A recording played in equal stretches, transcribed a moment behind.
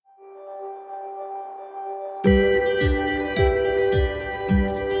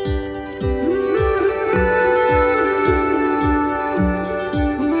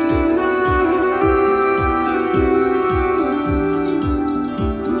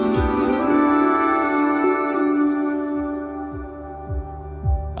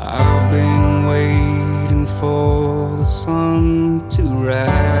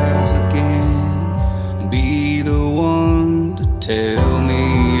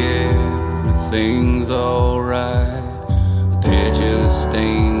everything's alright. But there just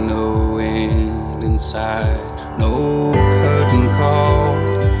ain't no end inside. No curtain call,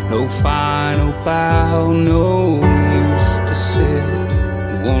 no final bow. No use to sit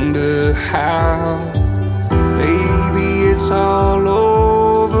and wonder how. Baby, it's all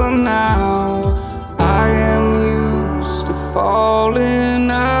over now. I am used to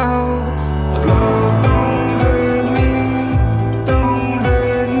falling out of love. Don't hurt me, don't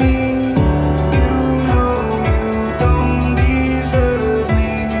hurt me. You know you don't deserve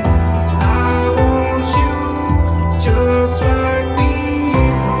me. I want you just like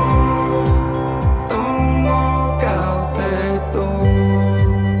before. Don't walk out that door.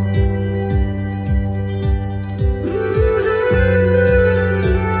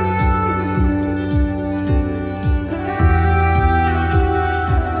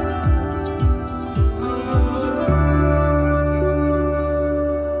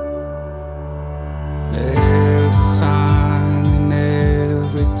 There's a sign in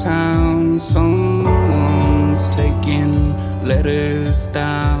every town. Someone's taking letters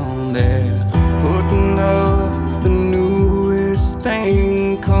down there, putting up the newest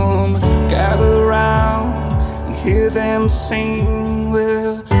thing. Come gather round and hear them sing.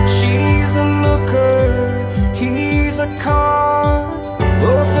 Well, she's a looker, he's a card.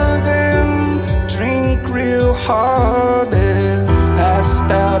 Both of them drink real hard. They're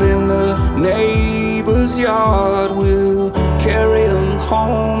passed out in the neighbor's yard. We'll carry them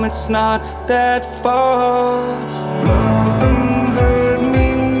home, it's not that far.